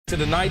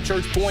Tonight,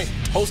 Church Point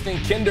hosting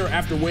Kinder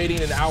after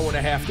waiting an hour and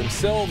a half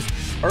themselves.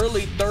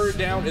 Early third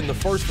down in the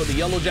first for the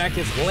Yellow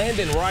Jackets.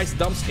 Landon Rice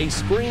dumps a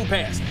screen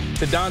pass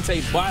to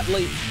Dante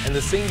Botley, and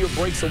the senior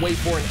breaks away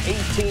for an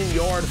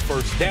 18-yard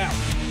first down.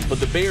 But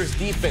the Bears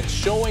defense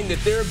showing that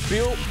they're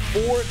built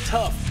for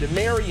tough.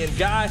 DeMarion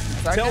Guy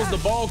tells the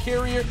ball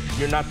carrier,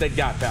 "You're not that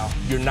guy, pal.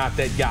 You're not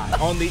that guy."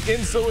 On the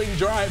ensuing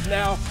drive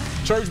now,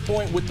 Church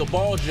Point with the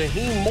ball,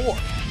 Jaheim Moore.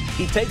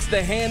 He takes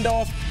the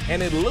handoff,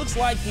 and it looks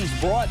like he's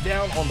brought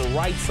down on the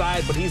right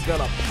side, but he's going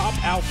to pop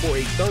out for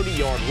a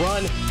 30-yard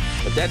run.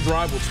 But that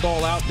drive will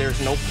stall out. There's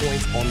no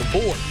points on the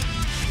board.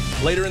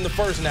 Later in the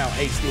first now,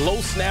 a low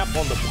snap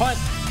on the punt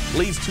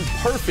leads to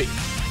perfect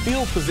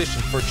field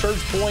position for Church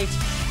Point.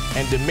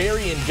 And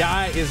DeMarion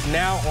Guy is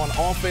now on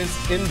offense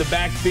in the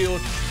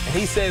backfield, and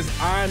he says,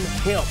 "I'm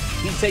him."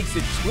 He takes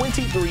it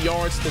 23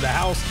 yards to the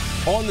house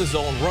on the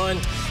zone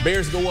run.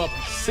 Bears go up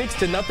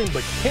 6-0,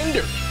 but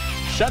Kinder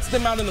shuts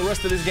them out in the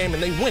rest of this game,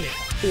 and they win it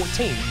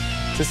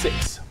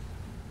 14-6.